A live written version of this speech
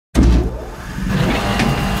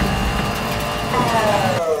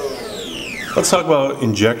Let's talk about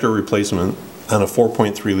injector replacement on a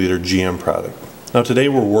 4.3 liter GM product. Now today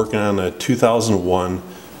we're working on a 2001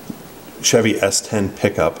 Chevy S10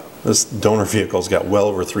 pickup. This donor vehicle's got well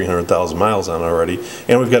over 300,000 miles on it already,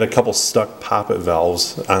 and we've got a couple stuck poppet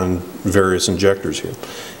valves on various injectors here.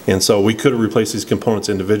 And so we could replace these components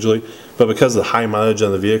individually, but because of the high mileage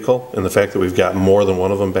on the vehicle and the fact that we've got more than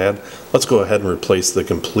one of them bad, let's go ahead and replace the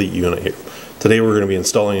complete unit here. Today we're going to be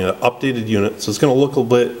installing an updated unit, so it's going to look a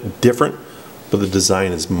little bit different, but the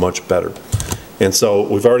design is much better. And so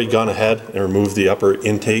we've already gone ahead and removed the upper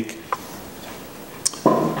intake.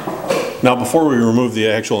 Now before we remove the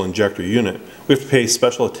actual injector unit, we have to pay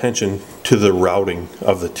special attention to the routing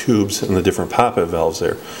of the tubes and the different poppet valves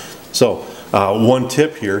there. So one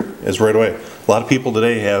tip here is right away, a lot of people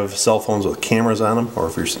today have cell phones with cameras on them, or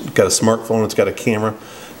if you've got a smartphone that's got a camera,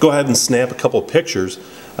 go ahead and snap a couple pictures.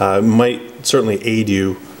 It might certainly aid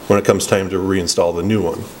you when it comes time to reinstall the new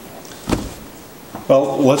one.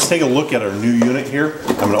 Well, let's take a look at our new unit here.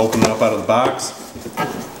 I'm going to open it up out of the box.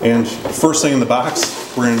 And first thing in the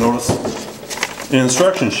box, we're going to notice an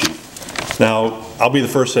instruction sheet. Now, I'll be the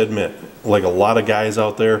first to admit, like a lot of guys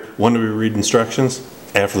out there, when do we read instructions?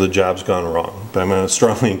 After the job's gone wrong. But I'm going to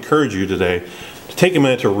strongly encourage you today to take a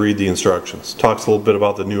minute to read the instructions. Talks a little bit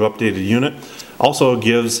about the new updated unit. Also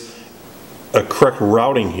gives a correct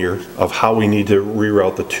routing here of how we need to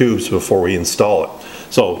reroute the tubes before we install it.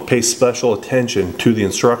 So pay special attention to the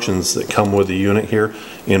instructions that come with the unit here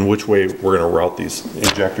and which way we're going to route these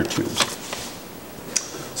injector tubes.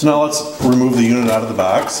 So now let's remove the unit out of the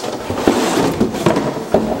box.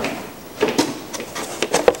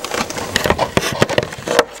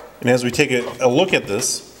 And as we take a look at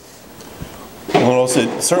this, you'll notice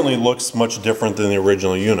it certainly looks much different than the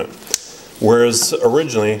original unit. Whereas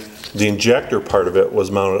originally the injector part of it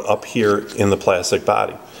was mounted up here in the plastic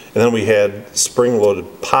body. And then we had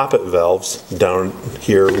spring-loaded poppet valves down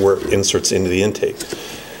here where it inserts into the intake.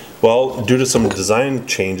 Well, due to some design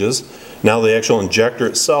changes, now the actual injector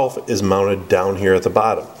itself is mounted down here at the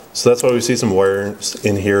bottom. So that's why we see some wires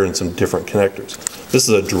in here and some different connectors. This is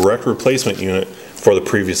a direct replacement unit for the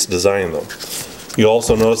previous design though. You'll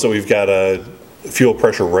also notice that we've got a fuel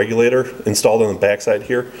pressure regulator installed on the backside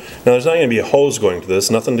here. Now there's not going to be a hose going to this,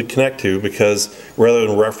 nothing to connect to, because rather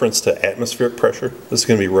than reference to atmospheric pressure, this is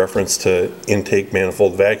going to be reference to intake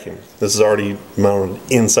manifold vacuum. This is already mounted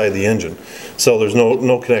inside the engine, so there's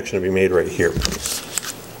no connection to be made right here.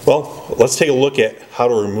 Well, let's take a look at how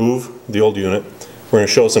to remove the old unit. We're going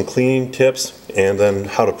to show some cleaning tips and then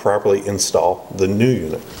how to properly install the new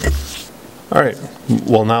unit. Alright,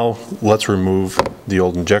 well now let's remove the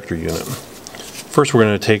old injector unit. First we're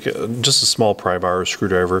going to take just a small pry bar or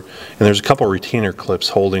screwdriver, and there's a couple retainer clips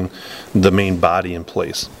holding the main body in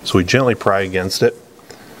place. So we gently pry against it,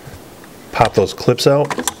 pop those clips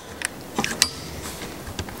out.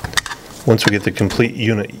 Once we get the complete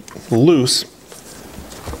unit loose,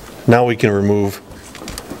 now we can remove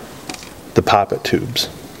the poppet tubes.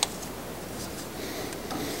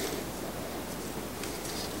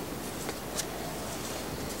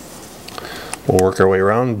 We'll work our way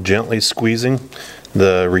around, gently squeezing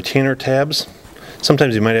the retainer tabs.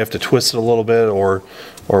 Sometimes you might have to twist it a little bit or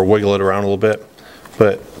wiggle it around a little bit,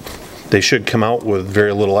 but they should come out with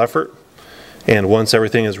very little effort. And once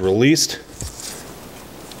everything is released,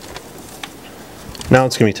 now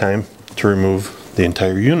it's going to be time to remove the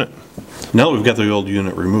entire unit. Now that we've got the old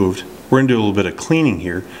unit removed, we're going to do a little bit of cleaning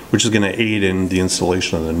here, which is going to aid in the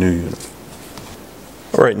installation of the new unit.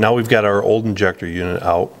 Alright, now we've got our old injector unit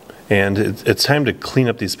out. And it's time to clean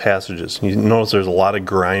up these passages. You notice there's a lot of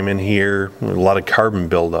grime in here, a lot of carbon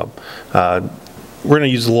buildup. We're going to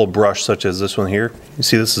use a little brush such as this one here. You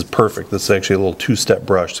see this is perfect. This is actually a little two-step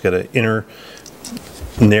brush. It's got an inner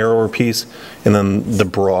narrower piece and then the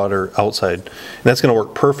broader outside. And that's going to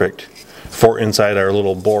work perfect for inside our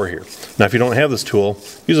little bore here. Now if you don't have this tool,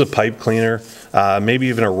 use a pipe cleaner, maybe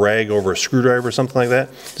even a rag over a screwdriver or something like that.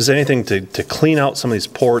 Just anything to clean out some of these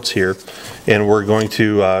ports here, and we're going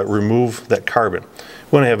to remove that carbon.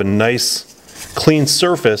 We want to have a nice clean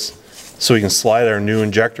surface so we can slide our new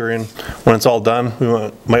injector in. When it's all done, we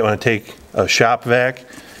might want to take a shop vac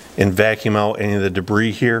and vacuum out any of the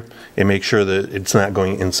debris here and make sure that it's not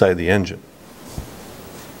going inside the engine.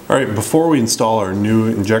 Alright, before we install our new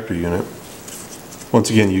injector unit, once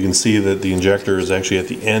again, you can see that the injector is actually at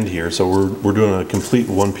the end here, so we're doing a complete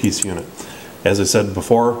one-piece unit. As I said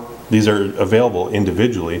before, these are available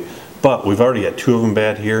individually, but we've already got two of them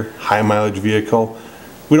bad here, high mileage vehicle.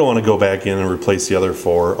 We don't want to go back in and replace the other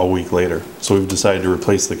four a week later, so we've decided to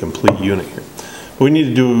replace the complete unit here. But we need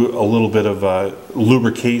to do a little bit of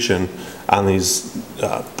lubrication on these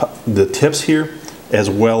the tips here, as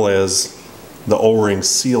well as the O-ring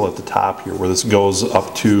seal at the top here, where this goes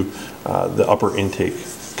up to the upper intake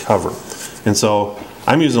cover. And so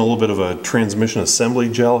I'm using a little bit of a transmission assembly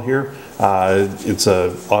gel here. It's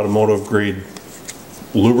a automotive grade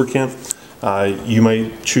lubricant. You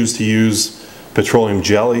might choose to use petroleum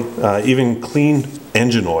jelly. Even clean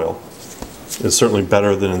engine oil is certainly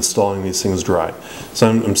better than installing these things dry. So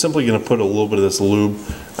I'm simply going to put a little bit of this lube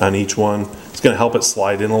on each one. It's going to help it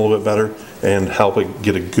slide in a little bit better and help it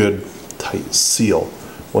get a good tight seal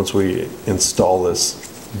once we install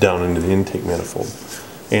this down into the intake manifold.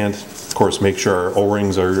 And of course, make sure our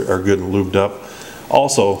O-rings are good and lubed up.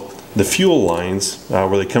 Also, the fuel lines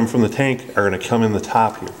where they come from the tank are going to come in the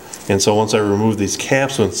top here. And so once I remove these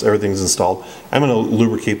caps, once everything's installed, I'm going to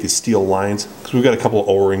lubricate these steel lines because we've got a couple of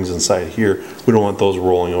O-rings inside here. We don't want those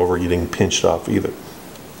rolling over, getting pinched off either.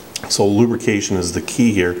 So lubrication is the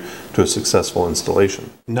key here to a successful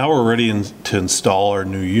installation. Now we're ready to install our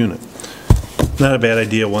new unit. Not a bad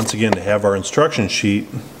idea, once again, to have our instruction sheet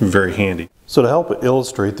very handy. So to help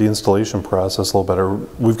illustrate the installation process a little better,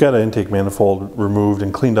 we've got an intake manifold removed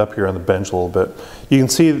and cleaned up here on the bench a little bit. You can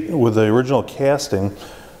see with the original casting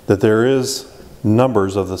that there is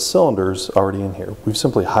numbers of the cylinders already in here. We've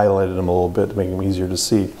simply highlighted them a little bit to make them easier to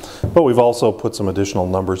see. But we've also put some additional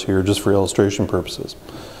numbers here just for illustration purposes.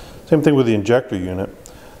 Same thing with the injector unit.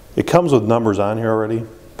 It comes with numbers on here already,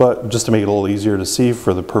 but just to make it a little easier to see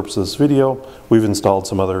for the purpose of this video, we've installed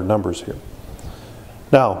some other numbers here.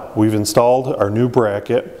 Now, we've installed our new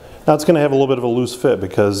bracket. Now it's going to have a little bit of a loose fit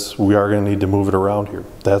because we are going to need to move it around here.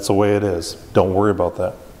 That's the way it is. Don't worry about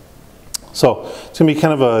that. So it's going to be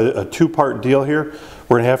kind of a two-part deal here.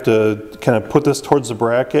 We're going to have to kind of put this towards the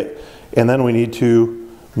bracket, and then we need to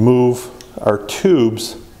move our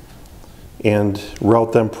tubes and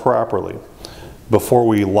route them properly before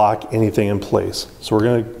we lock anything in place. So we're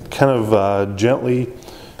going to kind of gently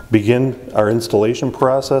begin our installation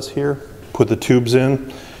process here, put the tubes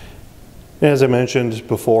in. And as I mentioned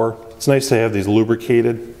before, it's nice to have these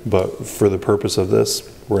lubricated, but for the purpose of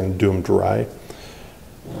this, we're going to do them dry.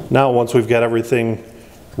 Now once we've got everything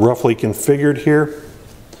roughly configured here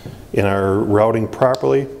in our routing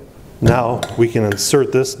properly, now we can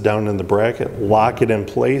insert this down in the bracket, lock it in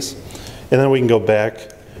place, and then we can go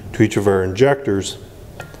back to each of our injectors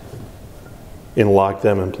and lock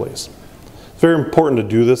them in place. It's very important to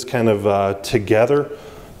do this kind of together,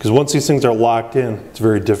 because once these things are locked in, it's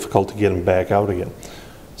very difficult to get them back out again.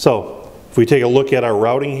 So if we take a look at our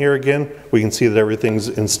routing here again, we can see that everything's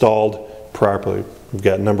installed properly. We've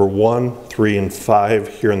got number 1, 3, and 5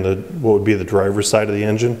 here in the what would be the driver's side of the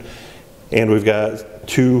engine, and we've got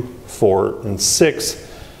 2, 4, and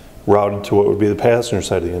 6 routed to what would be the passenger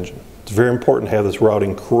side of the engine. It's very important to have this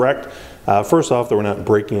routing correct. First off, that we're not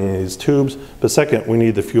breaking any of these tubes, but second, we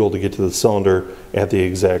need the fuel to get to the cylinder at the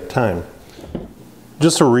exact time.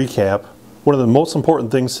 Just to recap, one of the most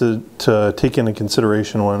important things to take into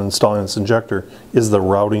consideration when installing this injector is the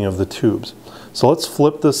routing of the tubes. So let's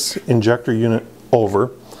flip this injector unit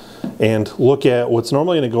over and look at what's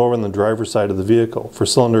normally going to go over on the driver's side of the vehicle for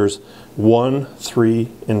cylinders 1, 3,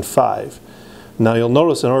 and 5. Now you'll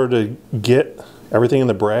notice in order to get everything in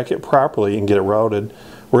the bracket properly and get it routed,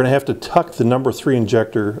 we're going to have to tuck the number 3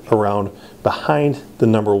 injector around behind the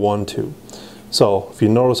number 1 tube. So if you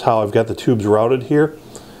notice how I've got the tubes routed here,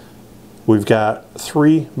 we've got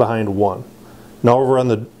 3 behind 1. Now over on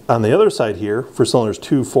the other side here, for cylinders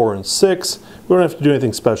 2, 4, and 6, we don't have to do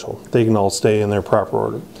anything special. They can all stay in their proper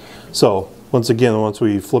order. So once again, once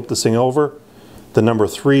we flip this thing over, the number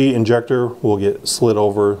 3 injector will get slid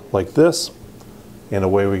over like this, and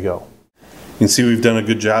away we go. You can see we've done a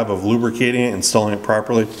good job of lubricating it, installing it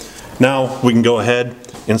properly. Now we can go ahead,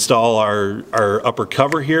 install our upper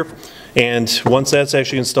cover here, and once that's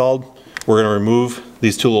actually installed, we're going to remove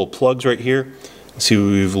these 2 little plugs right here. See,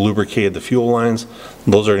 we've lubricated the fuel lines.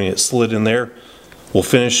 Those are going to get slid in there. We'll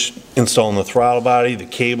finish installing the throttle body, the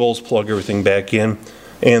cables, plug everything back in,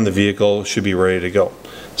 and the vehicle should be ready to go.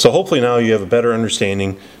 So hopefully now you have a better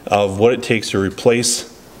understanding of what it takes to replace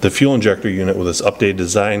the fuel injector unit with this updated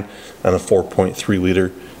design on a 4.3 liter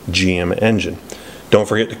GM engine. Don't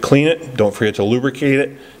forget to clean it, don't forget to lubricate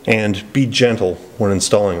it, and be gentle when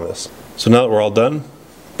installing this. So now that we're all done,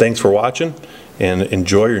 thanks for watching, and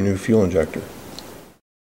enjoy your new fuel injector.